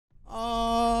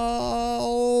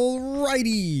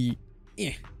Alrighty.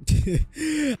 Yeah.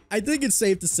 I think it's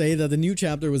safe to say that the new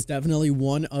chapter was definitely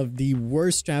one of the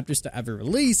worst chapters to ever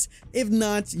release. If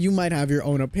not, you might have your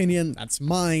own opinion. That's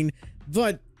mine.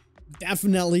 But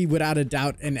definitely, without a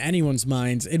doubt in anyone's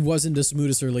minds, it wasn't the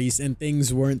smoothest release and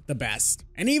things weren't the best.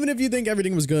 And even if you think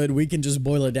everything was good, we can just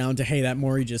boil it down to, hey, that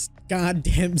Mori just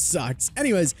goddamn sucks.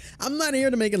 Anyways, I'm not here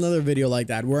to make another video like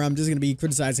that where I'm just going to be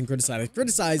criticizing.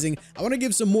 I want to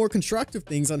give some more constructive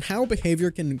things on how behavior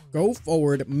can go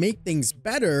forward, make things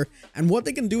better, and what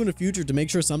they can do in the future to make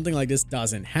sure something like this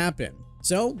doesn't happen.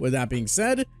 So, with that being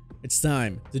said, it's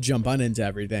time to jump on into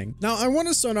everything. Now, I want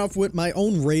to start off with my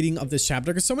own rating of this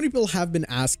chapter because so many people have been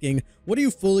asking, what do you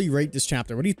fully rate this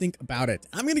chapter? What do you think about it?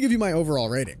 I'm going to give you my overall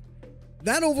rating.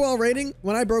 That overall rating,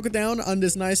 when I broke it down on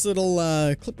this nice little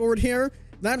clipboard here,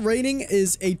 that rating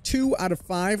is a 2 out of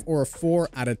 5 or a 4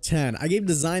 out of 10. I gave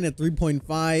design a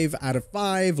 3.5 out of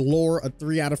 5, lore a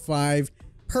 3 out of 5,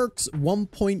 perks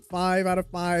 1.5 out of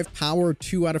 5, power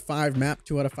 2 out of 5, map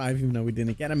 2 out of 5, even though we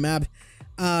didn't get a map.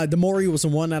 The Mori was a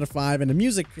 1 out of 5, and the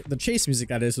music, the chase music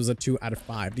that is, was a 2 out of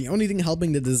 5. The only thing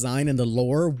helping the design and the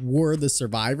lore were the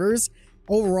survivors.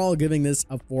 Overall, giving this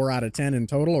a 4 out of 10 in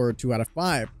total, or a 2 out of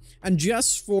 5. And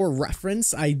just for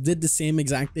reference, I did the same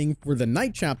exact thing for the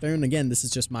night chapter. And again, this is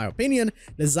just my opinion.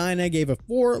 Design, I gave a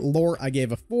 4. Lore, I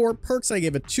gave a 4. Perks, I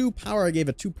gave a 2. Power, I gave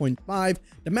a 2.5.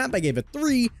 The map, I gave a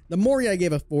 3. The Mori, I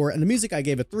gave a 4. And the music, I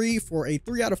gave a 3 for a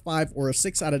 3 out of 5 or a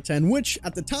 6 out of 10, which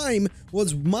at the time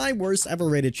was my worst ever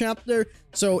rated chapter.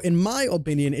 So in my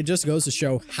opinion, it just goes to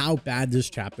show how bad this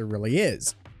chapter really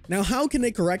is. Now, how can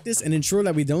they correct this and ensure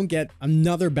that we don't get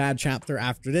another bad chapter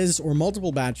after this, or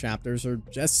multiple bad chapters, or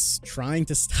just trying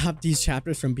to stop these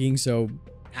chapters from being so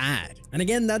bad? And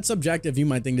again, that's subjective. You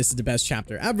might think this is the best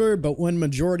chapter ever, but when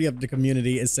majority of the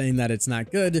community is saying that it's not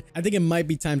good, I think it might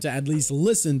be time to at least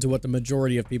listen to what the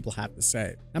majority of people have to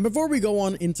say. Now, before we go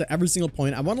on into every single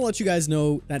point, I want to let you guys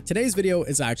know that today's video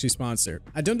is actually sponsored.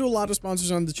 I don't do a lot of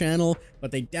sponsors on the channel,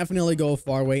 but they definitely go a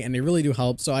far way and they really do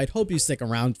help, so I'd hope you stick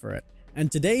around for it. And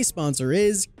today's sponsor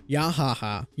is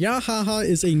Yahaha. Yahaha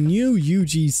is a new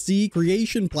UGC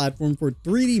creation platform for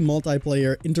 3D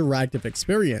multiplayer interactive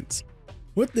experience.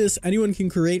 With this, anyone can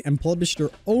create and publish their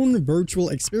own virtual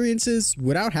experiences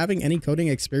without having any coding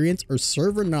experience or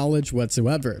server knowledge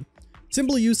whatsoever.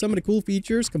 Simply use some of the cool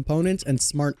features, components, and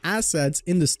smart assets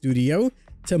in the studio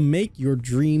to make your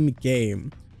dream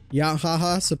game.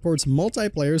 Yahaha supports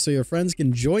multiplayer so your friends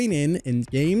can join in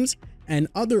games and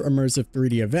other immersive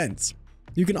 3D events.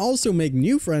 You can also make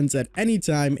new friends at any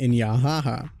time in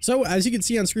Yahaha. So as you can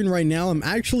see on screen right now, I'm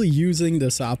actually using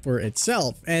the software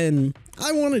itself, and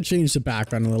I want to change the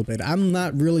background a little bit. I'm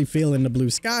not really feeling the blue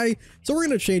sky, so we're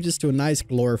going to change this to a nice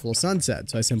gloriful sunset.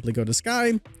 So I simply go to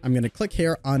sky, I'm going to click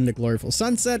here on the gloriful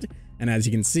sunset, and as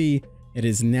you can see, it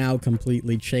is now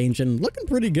completely changed and looking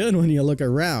pretty good when you look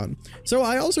around. So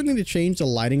I also need to change the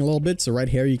lighting a little bit. So right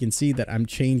here, you can see that I'm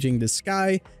changing the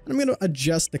sky, and I'm going to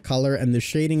adjust the color and the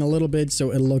shading a little bit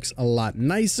so it looks a lot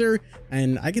nicer.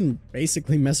 And I can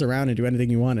basically mess around and do anything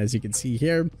you want. As you can see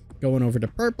here, going over to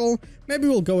purple, maybe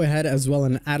we'll go ahead as well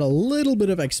and add a little bit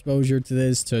of exposure to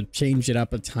this to change it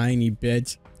up a tiny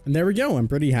bit. And there we go. I'm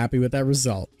pretty happy with that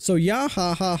result. So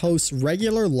Yahaha hosts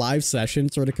regular live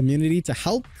sessions for the community to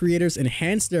help creators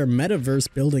enhance their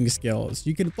metaverse building skills.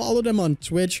 You can follow them on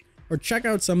Twitch or check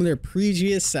out some of their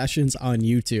previous sessions on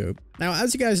YouTube. Now,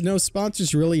 as you guys know,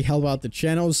 sponsors really help out the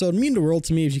channel, so it'd mean the world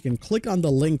to me if you can click on the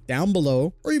link down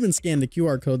below or even scan the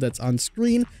QR code that's on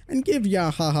screen and give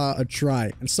Yahaha a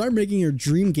try and start making your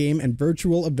dream game and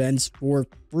virtual events for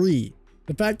free.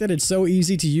 The fact that it's so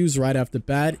easy to use right off the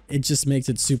bat, it just makes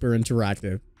it super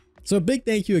interactive. So a big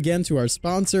thank you again to our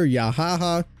sponsor,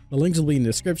 Yahaha. The links will be in the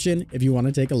description if you want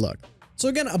to take a look. So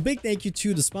again, a big thank you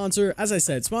to the sponsor. As I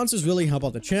said, sponsors really help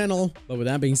out the channel. But with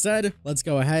that being said, let's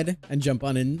go ahead and jump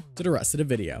on into the rest of the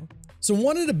video. So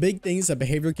one of the big things that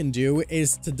behavior can do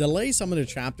is to delay some of the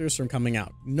chapters from coming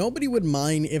out. Nobody would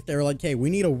mind if they're like, hey, we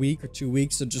need a week or 2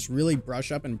 weeks to just really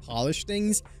brush up and polish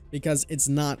things because it's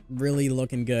not really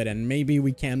looking good. And maybe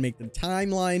we can make the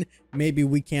timeline. Maybe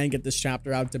we can get this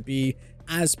chapter out to be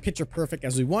as picture perfect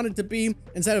as we want it to be,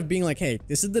 instead of being like, hey,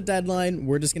 this is the deadline.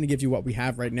 We're just going to give you what we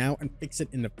have right now and fix it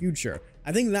in the future.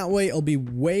 I think that way it'll be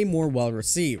way more well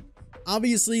received.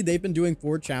 Obviously, they've been doing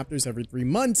 4 chapters every 3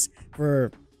 months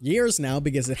for years now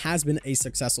because it has been a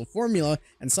successful formula,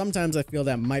 and sometimes I feel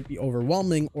that might be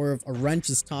overwhelming, or if a wrench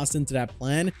is tossed into that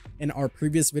plan. In our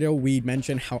previous video, we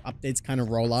mentioned how updates kind of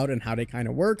roll out and how they kind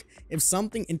of work. If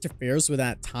something interferes with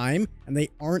that time and they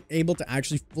aren't able to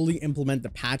actually fully implement the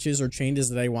patches or changes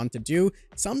that they want to do,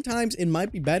 sometimes it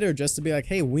might be better just to be like,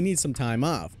 hey, we need some time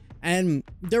off. And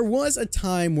there was a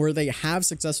time where they have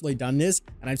successfully done this,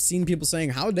 and I've seen people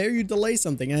saying, how dare you delay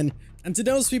something? And to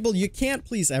those people, you can't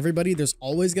please everybody. There's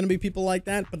always going to be people like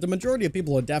that, but the majority of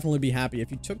people would definitely be happy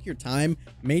if you took your time,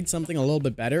 made something a little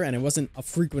bit better, and it wasn't a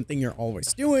frequent thing you're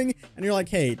always doing, and you're like,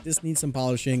 hey, this needs some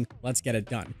polishing, let's get it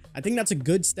done. I think that's a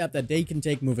good step that they can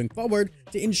take moving forward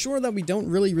to ensure that we don't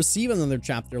really receive another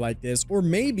chapter like this, or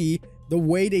maybe the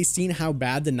way they seen how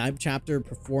bad the ninth chapter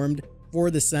performed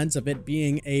for the sense of it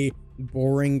being a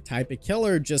boring type of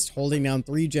killer, just holding down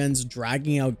 3 gens,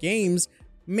 dragging out games.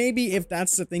 Maybe if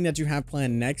that's the thing that you have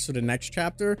planned next for the next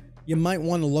chapter, you might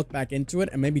want to look back into it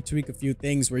and maybe tweak a few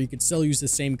things where you could still use the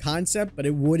same concept, but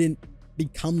it wouldn't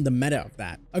become the meta of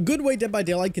that. A good way Dead by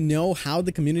Daylight can know how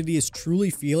the community is truly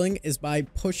feeling is by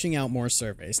pushing out more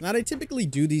surveys. Now, I typically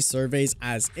do these surveys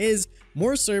as is.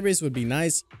 More surveys would be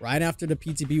nice. Right after the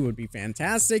PTB would be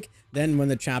fantastic. Then when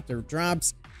the chapter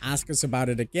drops, ask us about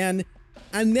it again.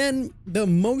 And then the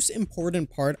most important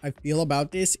part I feel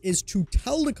about this is to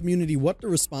tell the community what the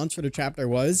response for the chapter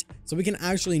was, so we can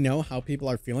actually know how people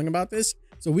are feeling about this.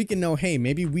 So we can know, hey,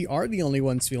 maybe we are the only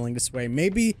ones feeling this way.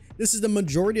 Maybe this is the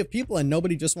majority of people and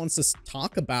nobody just wants to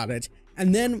talk about it.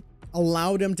 And then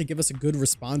allow them to give us a good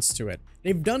response to it.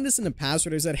 They've done this in the past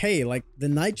where they said, hey, like the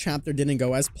night chapter didn't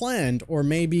go as planned, or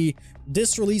maybe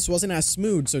this release wasn't as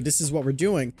smooth, so this is what we're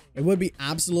doing. It would be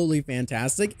absolutely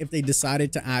fantastic if they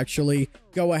decided to actually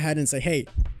go ahead and say, hey,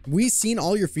 we've seen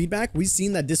all your feedback. We've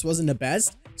seen that this wasn't the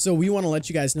best. So we want to let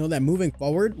you guys know that moving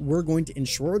forward, we're going to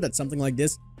ensure that something like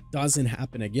this doesn't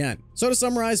happen again. So to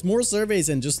summarize, more surveys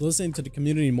and just listening to the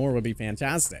community more would be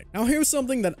fantastic. Now here's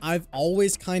something that I've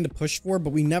always kind of pushed for, but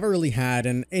we never really had,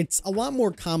 and it's a lot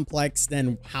more complex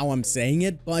than how I'm saying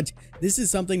it, but this is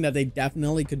something that they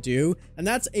definitely could do, and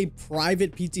that's a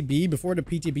private PTB before the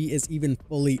PTB is even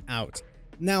fully out.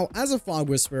 Now, as a Fog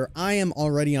Whisperer, I am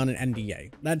already on an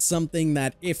NDA. That's something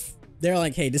that if they're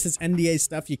like, hey, this is NDA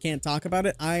stuff, you can't talk about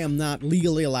it, I am not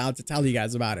legally allowed to tell you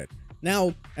guys about it.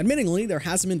 Now, admittingly, there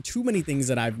hasn't been too many things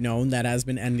that I've known that has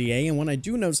been NDA, and when I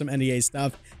do know some NDA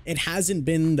stuff, it hasn't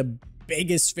been the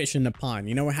biggest fish in the pond.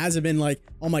 You know, it hasn't been like,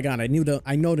 oh my god, I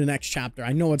know the next chapter,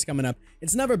 I know what's coming up.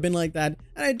 It's never been like that,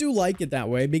 and I do like it that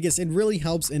way because it really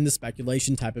helps in the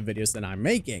speculation type of videos that I'm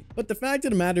making. But the fact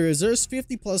of the matter is there's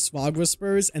 50 plus Fog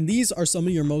Whisperers, and these are some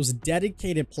of your most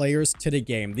dedicated players to the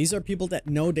game. These are people that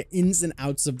know the ins and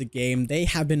outs of the game. They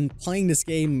have been playing this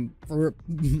game for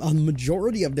a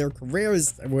majority of their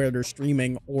careers where they're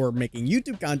streaming or making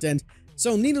YouTube content.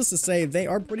 So needless to say, they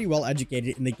are pretty well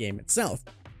educated in the game itself.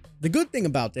 The good thing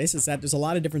about this is that there's a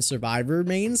lot of different survivor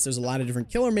mains, there's a lot of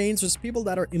different killer mains, there's people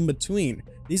that are in between.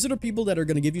 These are the people that are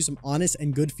going to give you some honest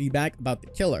and good feedback about the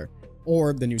killer,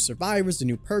 or the new survivors, the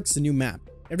new perks, the new map.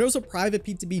 If there was a private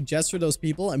PTB just for those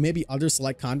people and maybe other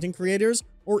select content creators,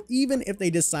 or even if they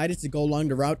decided to go along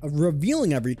the route of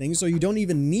revealing everything so you don't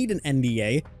even need an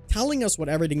NDA, telling us what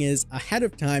everything is ahead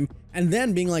of time, and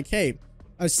then being like, hey,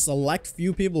 a select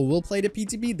few people will play the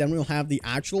PTB, then we'll have the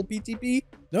actual PTB.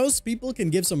 Those people can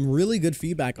give some really good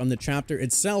feedback on the chapter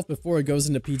itself before it goes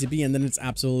into PTB, and then it's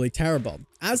absolutely terrible.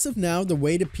 As of now, the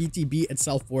way the PTB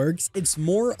itself works, it's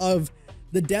more of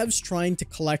the devs trying to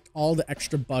collect all the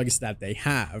extra bugs that they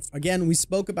have. Again, we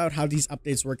spoke about how these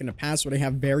updates work in the past where they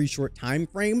have very short time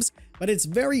frames, but it's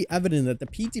very evident that the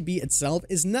PTB itself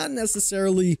is not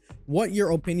necessarily what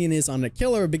your opinion is on the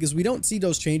killer because we don't see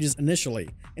those changes initially.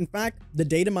 In fact, the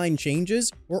data mine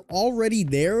changes were already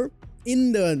there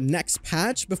in the next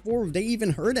patch before they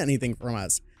even heard anything from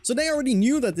us. So they already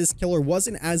knew that this killer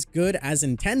wasn't as good as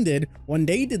intended when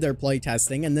they did their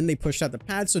playtesting, and then they pushed out the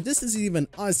patch. So this is even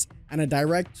us and a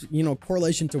direct,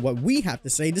 correlation to what we have to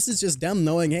say. This is just them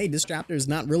knowing, hey, this chapter is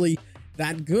not really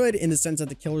that good in the sense that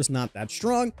the killer's not that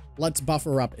strong. Let's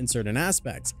buffer up in certain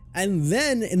aspects. And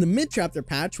then in the mid-chapter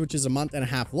patch, which is a month and a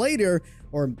half later,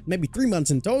 or maybe 3 months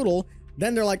in total,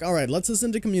 then they're like, all right, let's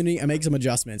listen to community and make some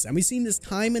adjustments. And we've seen this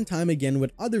time and time again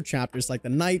with other chapters like the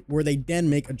night where they then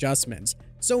make adjustments.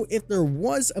 So if there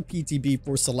was a PTB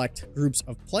for select groups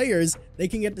of players, they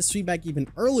can get this feedback even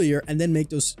earlier and then make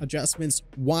those adjustments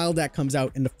while that comes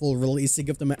out in the full release to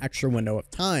give them an extra window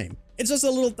of time. It's just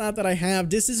a little thought that I have.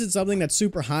 This isn't something that's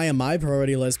super high on my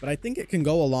priority list, but I think it can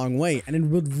go a long way, and it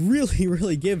would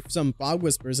really give some Fog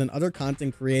Whispers and other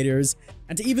content creators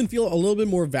and to even feel a little bit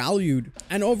more valued,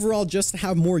 and overall just to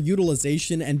have more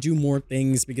utilization and do more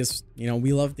things because,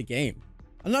 we love the game.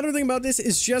 Another thing about this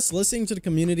is just listening to the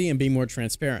community and being more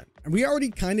transparent. And we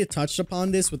already kind of touched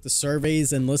upon this with the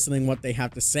surveys and listening what they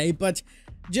have to say, but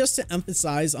just to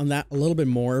emphasize on that a little bit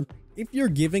more, if you're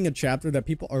giving a chapter that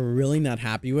people are really not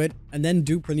happy with and then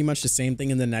do pretty much the same thing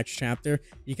in the next chapter,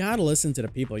 you gotta listen to the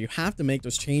people. You have to make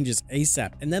those changes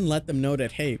ASAP and then let them know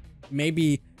that, hey,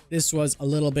 maybe this was a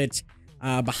little bit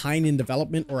behind in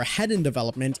development or ahead in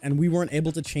development, and we weren't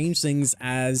able to change things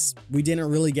as we didn't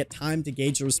really get time to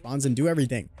gauge the response and do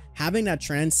everything. Having that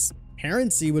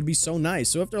transparency would be so nice.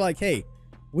 So if they're like, hey,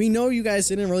 we know you guys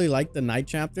didn't really like the night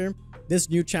chapter, this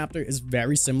new chapter is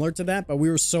very similar to that, but we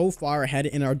were so far ahead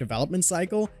in our development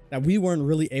cycle that we weren't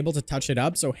really able to touch it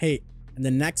up. So hey, in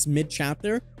the next mid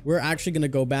chapter, we're actually going to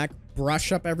go back,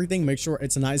 brush up everything, make sure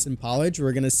it's nice and polished.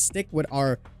 We're going to stick with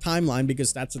our timeline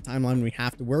because that's the timeline we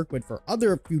have to work with for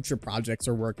other future projects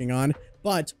we're working on.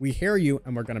 But we hear you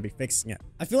and we're going to be fixing it.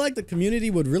 I feel like the community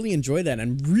would really enjoy that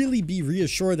and really be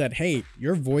reassured that, hey,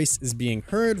 your voice is being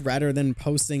heard, rather than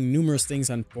posting numerous things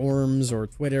on forums or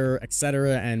Twitter,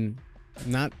 etc. and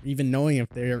not even knowing if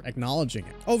they're acknowledging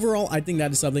it. Overall, I think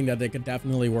that is something that they could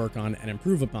definitely work on and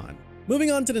improve upon.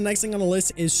 Moving on to the next thing on the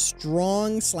list is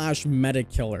strong/meta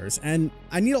killers, and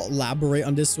I need to elaborate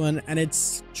on this one, and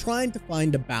it's trying to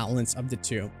find a balance of the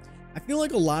two. I feel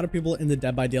like a lot of people in the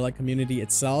Dead by Daylight community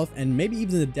itself, and maybe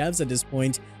even the devs at this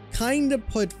point, kind of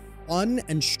put fun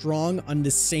and strong on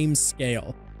the same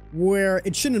scale, where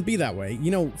it shouldn't be that way.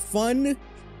 You know, fun,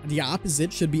 the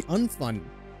opposite should be unfun,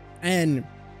 and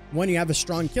when you have a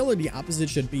strong killer, the opposite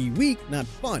should be weak, not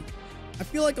fun. I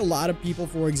feel like a lot of people,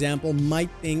 for example, might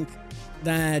think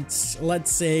that,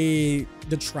 let's say,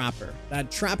 the trapper,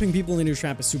 that trapping people in your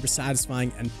trap is super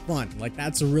satisfying and fun. Like,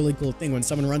 that's a really cool thing when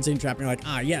someone runs into your trap and you're like,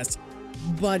 ah, yes,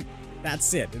 but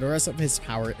that's it. The rest of his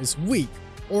power is weak.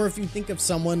 Or if you think of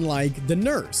someone like the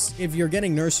nurse, if you're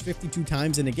getting nursed 52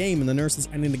 times in a game and the nurse is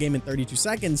ending the game in 32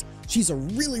 seconds, she's a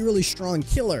really, really strong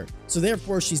killer. So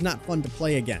therefore, she's not fun to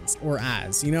play against or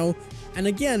as, you know? And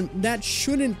again, that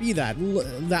shouldn't be that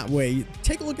way.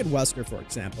 Take a look at Wesker, for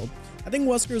example. I think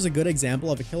Wesker is a good example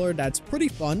of a killer that's pretty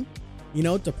fun, you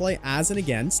know, to play as and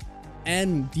against,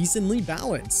 and decently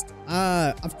balanced.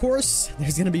 Of course,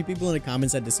 there's going to be people in the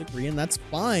comments that disagree, and that's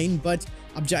fine, but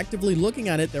objectively looking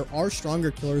at it, there are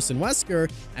stronger killers than Wesker,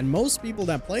 and most people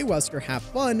that play Wesker have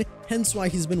fun, hence why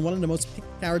he's been one of the most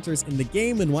picked characters in the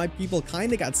game, and why people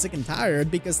kind of got sick and tired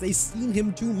because they've seen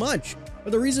him too much.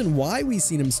 But the reason why we've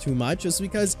seen him too much is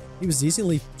because he was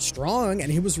decently strong,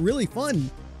 and he was really fun.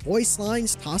 Voice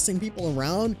lines, tossing people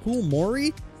around, cool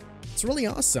Mori, it's really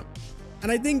awesome.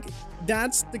 And I think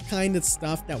that's the kind of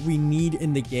stuff that we need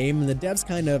in the game, and the devs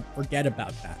kind of forget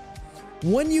about that.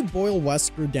 When you boil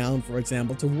Wesker down, for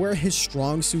example, to where his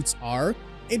strong suits are,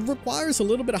 it requires a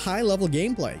little bit of high-level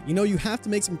gameplay. You know, you have to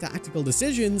make some tactical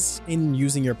decisions in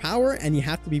using your power, and you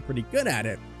have to be pretty good at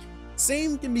it.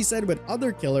 Same can be said with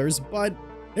other killers, but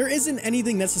there isn't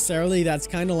anything necessarily that's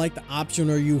kind of like the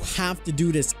option or you have to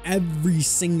do this every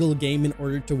single game in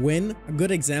order to win. A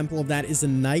good example of that is a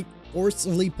Knight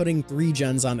forcefully putting 3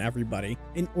 gens on everybody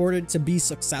in order to be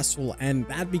successful, and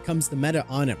that becomes the meta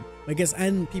on him because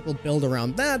then people build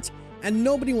around that, and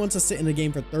nobody wants to sit in a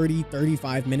game for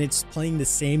 30-35 minutes playing the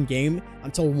same game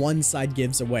until one side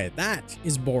gives away. That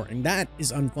is boring. That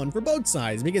is unfun for both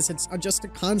sides because it's just a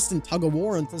constant tug of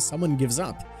war until someone gives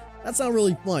up. That's not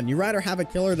really fun. You'd rather have a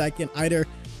killer that can either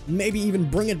maybe even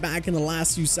bring it back in the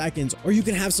last few seconds, or you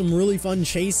can have some really fun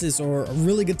chases or a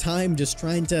really good time just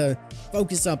trying to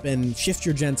focus up and shift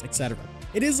your gens, etc.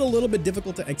 It is a little bit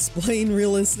difficult to explain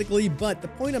realistically, but the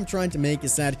point I'm trying to make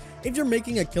is that if you're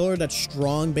making a killer that's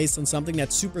strong based on something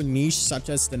that's super niche, such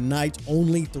as the Knight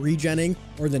only 3-genning,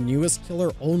 or the newest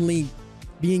killer only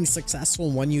being successful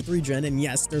when you 3-gen, and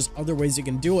yes, there's other ways you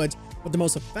can do it, but the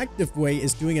most effective way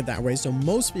is doing it that way, so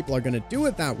most people are going to do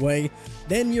it that way,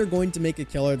 then you're going to make a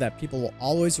killer that people will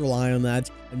always rely on that,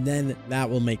 and then that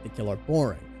will make the killer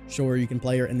boring. Sure, you can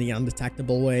play her in the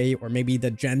undetectable way, or maybe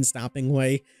the gen stopping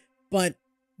way, but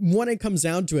when it comes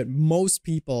down to it, most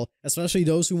people, especially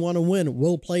those who want to win,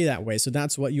 will play that way, so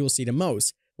that's what you will see the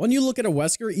most. When you look at a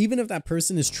Wesker, even if that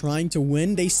person is trying to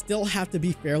win, they still have to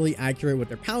be fairly accurate with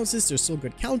their pounces. There's still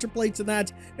good counterplay to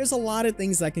that. There's a lot of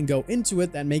things that can go into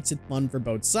it that makes it fun for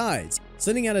both sides.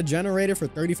 Sitting at a generator for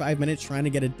 35 minutes trying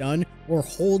to get it done, or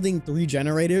holding 3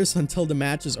 generators until the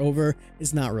match is over,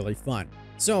 is not really fun.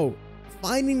 So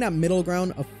finding that middle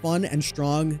ground of fun and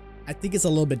strong, I think it's a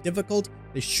little bit difficult.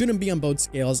 They shouldn't be on both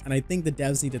scales, and I think the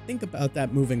devs need to think about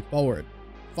that moving forward.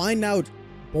 Find out,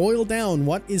 boil down,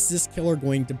 what is this killer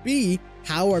going to be?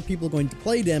 How are people going to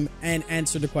play them? And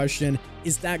answer the question,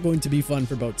 is that going to be fun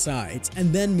for both sides?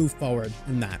 And then move forward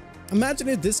in that. Imagine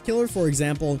if this killer, for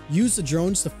example, used the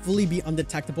drones to fully be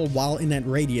undetectable while in that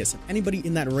radius. If anybody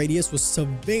in that radius was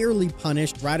severely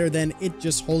punished rather than it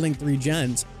just holding 3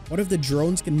 gens. What if the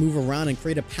drones can move around and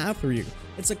create a path for you?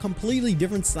 It's a completely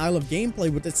different style of gameplay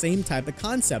with the same type of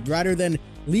concept, rather than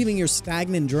leaving your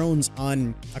stagnant drones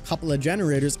on a couple of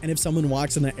generators, and if someone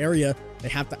walks in the area, they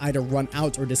have to either run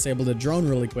out or disable the drone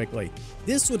really quickly.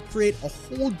 This would create a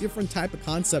whole different type of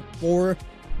concept for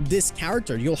this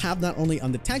character. You'll have not only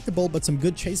undetectable, but some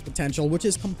good chase potential, which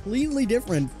is completely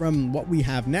different from what we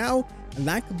have now, and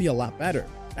that could be a lot better.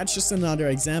 That's just another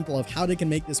example of how they can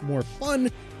make this more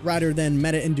fun rather than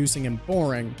meta-inducing and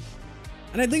boring.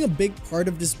 And I think a big part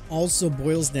of this also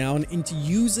boils down into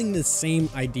using the same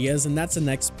ideas, and that's the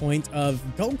next point of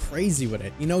go crazy with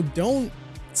it. You know, don't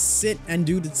sit and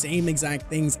do the same exact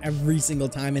things every single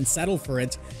time and settle for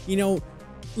it. You know,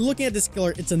 looking at this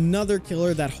killer, it's another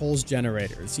killer that holds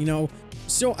generators, you know?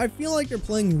 So I feel like they're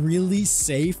playing really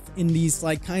safe in these,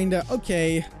 like, kinda,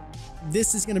 okay,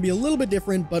 this is gonna be a little bit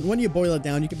different, but when you boil it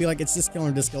down, you could be like, it's this killer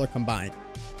and this killer combined.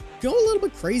 Go a little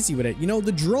bit crazy with it. You know,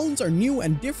 the drones are new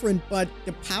and different, but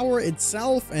the power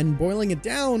itself and boiling it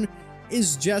down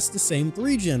is just the same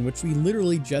 3-gen, which we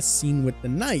literally just seen with the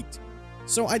Knight.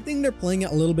 So I think they're playing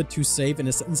it a little bit too safe in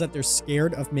a sense that they're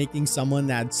scared of making someone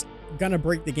that's gonna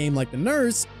break the game like the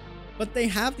Nurse, but they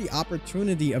have the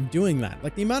opportunity of doing that.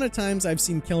 Like the amount of times I've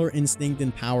seen Killer Instinct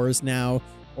in Powers now,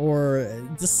 or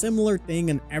the similar thing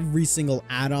in every single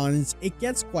add-ons, it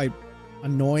gets quite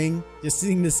annoying just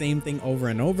seeing the same thing over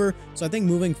and over. So I think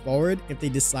moving forward, if they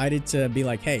decided to be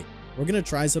like, hey, we're gonna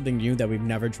try something new that we've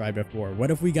never tried before.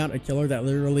 What if we got a killer that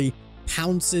literally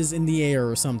pounces in the air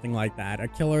or something like that? A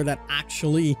killer that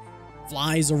actually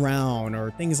flies around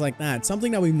or things like that.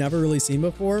 Something that we've never really seen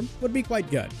before would be quite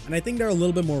good. And I think they're a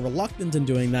little bit more reluctant in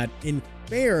doing that in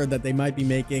fear that they might be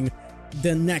making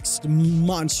the next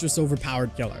monstrous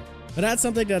overpowered killer. But that's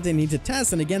something that they need to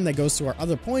test, and again, that goes to our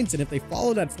other points, and if they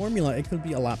follow that formula, it could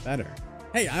be a lot better.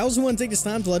 Hey, I also want to take this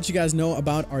time to let you guys know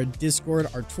about our Discord,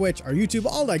 our Twitch, our YouTube,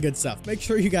 all that good stuff. Make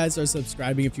sure you guys are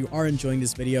subscribing if you are enjoying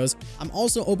these videos. I'm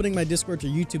also opening my Discord to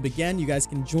YouTube again. You guys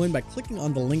can join by clicking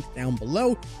on the link down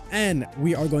below, and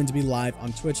we are going to be live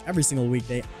on Twitch every single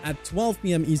weekday at 12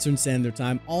 p.m. Eastern Standard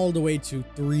Time, all the way to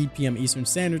 3 p.m. Eastern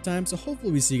Standard Time. So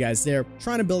hopefully we see you guys there.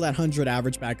 Trying to build that 100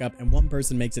 average back up, and one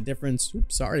person makes a difference.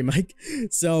 Oops, sorry, Mike.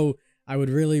 So I would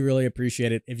really, really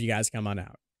appreciate it if you guys come on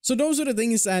out. So those are the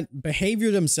things that Behavior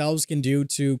themselves can do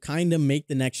to kind of make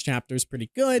the next chapters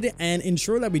pretty good and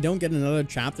ensure that we don't get another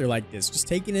chapter like this. Just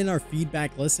taking in our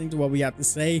feedback, listening to what we have to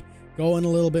say, going a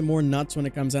little bit more nuts when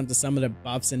it comes down to some of the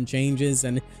buffs and changes,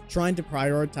 and trying to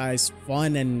prioritize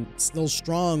fun and still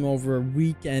strong over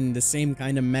weak and the same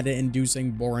kind of meta-inducing,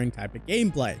 boring type of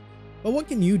gameplay. But what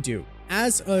can you do?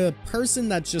 As a person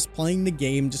that's just playing the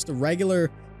game, just a regular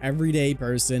everyday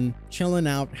person, chilling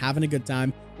out, having a good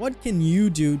time, what can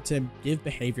you do to give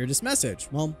Behavior this message?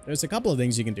 Well, there's a couple of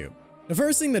things you can do. The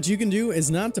first thing that you can do is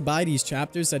not to buy these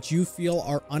chapters that you feel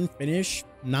are unfinished,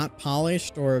 not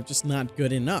polished, or just not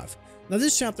good enough. Now,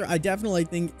 this chapter I definitely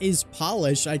think is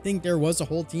polished. I think there was a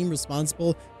whole team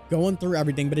responsible going through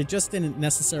everything, but it just didn't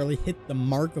necessarily hit the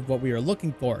mark of what we were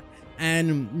looking for.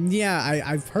 And yeah,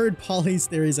 I've heard Polly's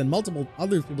theories and multiple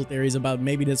other people's theories about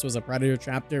maybe this was a Predator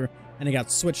chapter and it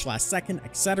got switched last second,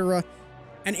 etc.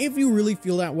 And if you really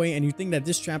feel that way and you think that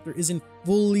this chapter isn't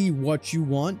fully what you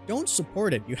want, don't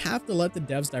support it. You have to let the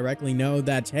devs directly know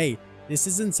that, hey, this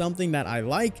isn't something that I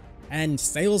like, and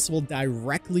sales will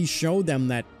directly show them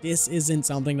that this isn't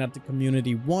something that the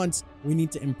community wants. We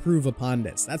need to improve upon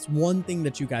this. That's one thing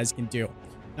that you guys can do.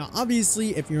 Now,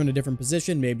 obviously, if you're in a different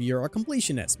position, maybe you're a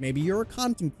completionist, maybe you're a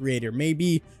content creator,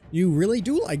 maybe you really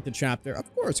do like the chapter,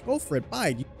 of course, go for it, buy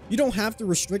it. You don't have to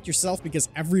restrict yourself because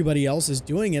everybody else is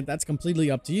doing it. That's completely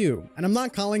up to you. And I'm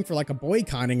not calling for like a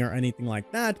boycotting or anything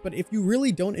like that, but if you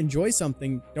really don't enjoy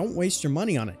something, don't waste your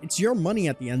money on it. It's your money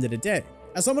at the end of the day.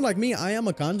 As someone like me, I am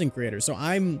a content creator, so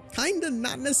I'm kind of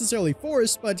not necessarily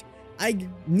forced, but I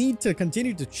need to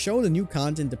continue to show the new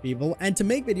content to people and to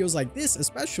make videos like this,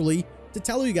 especially to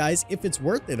tell you guys if it's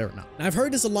worth it or not. Now, I've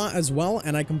heard this a lot as well,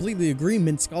 and I completely agree.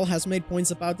 Mint Skull has made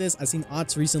points about this. I've seen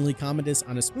Ots recently comment this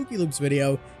on a Spooky Loops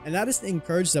video, and that is to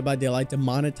encourage them by they like to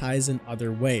monetize in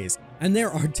other ways. And there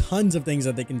are tons of things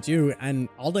that they can do, and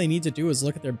all they need to do is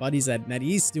look at their buddies at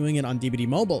NetEase doing it on DBD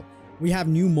Mobile. We have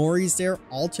new Moris there,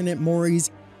 alternate Moris,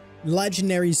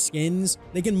 legendary skins.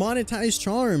 They can monetize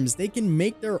charms. They can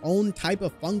make their own type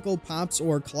of Funko Pops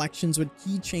or collections with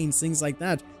keychains, things like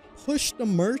that. Push the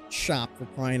merch shop, for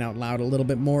crying out loud, a little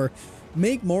bit more.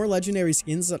 Make more legendary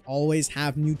skins that always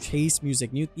have new chase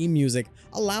music, new theme music.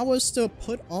 Allow us to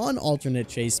put on alternate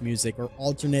chase music or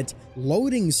alternate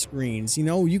loading screens. You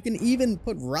know, you can even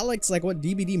put relics like what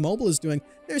DBD Mobile is doing.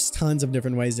 There's tons of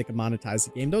different ways they can monetize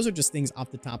the game. Those are just things off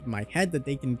the top of my head that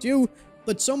they can do.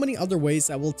 but so many other ways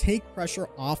that will take pressure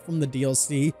off from the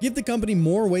DLC, give the company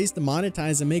more ways to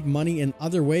monetize and make money in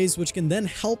other ways, which can then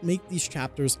help make these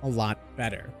chapters a lot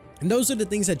better. And those are the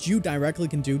things that you directly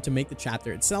can do to make the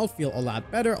chapter itself feel a lot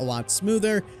better, a lot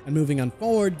smoother, and moving on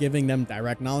forward, giving them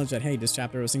direct knowledge that, hey, this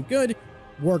chapter wasn't good,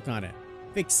 work on it,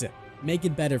 fix it, make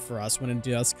it better for us when it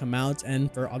does come out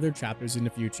and for other chapters in the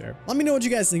future. Let me know what you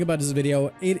guys think about this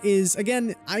video. It is,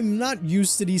 again, I'm not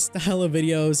used to these style of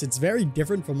videos. It's very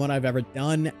different from what I've ever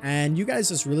done, and you guys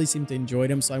just really seem to enjoy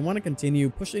them, so I want to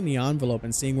continue pushing the envelope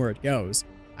and seeing where it goes.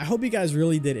 I hope you guys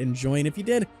really did enjoy, and if you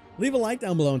did, leave a like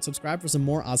down below and subscribe for some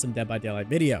more awesome Dead by Daylight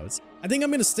videos. I think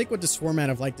I'm going to stick with this format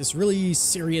of like this really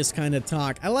serious kind of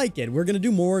talk. I like it. We're going to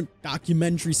do more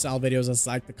documentary style videos, as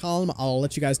I like to call them. I'll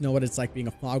let you guys know what it's like being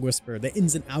a fog whisperer, the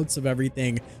ins and outs of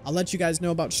everything. I'll let you guys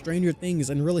know about Stranger Things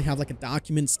and really have like a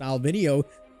document style video.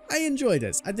 I enjoy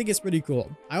this. I think it's pretty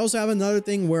cool. I also have another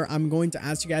thing where I'm going to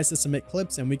ask you guys to submit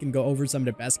clips and we can go over some of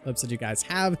the best clips that you guys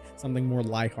have, something more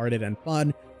lighthearted and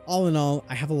fun. All in all,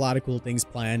 I have a lot of cool things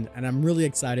planned and I'm really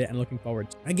excited and looking forward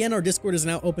to it. Again, our Discord is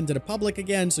now open to the public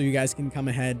again, so you guys can come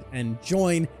ahead and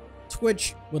join.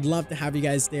 Twitch would love to have you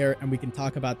guys there and we can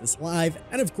talk about this live.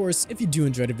 And of course, if you do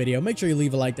enjoy the video, make sure you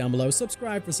leave a like down below,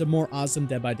 subscribe for some more awesome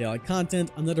Dead by Daylight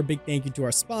content. Another big thank you to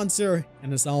our sponsor.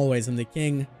 And as always, I'm the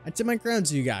King. I tip my crown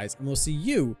to you guys and we'll see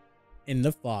you in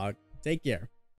the fog. Take care.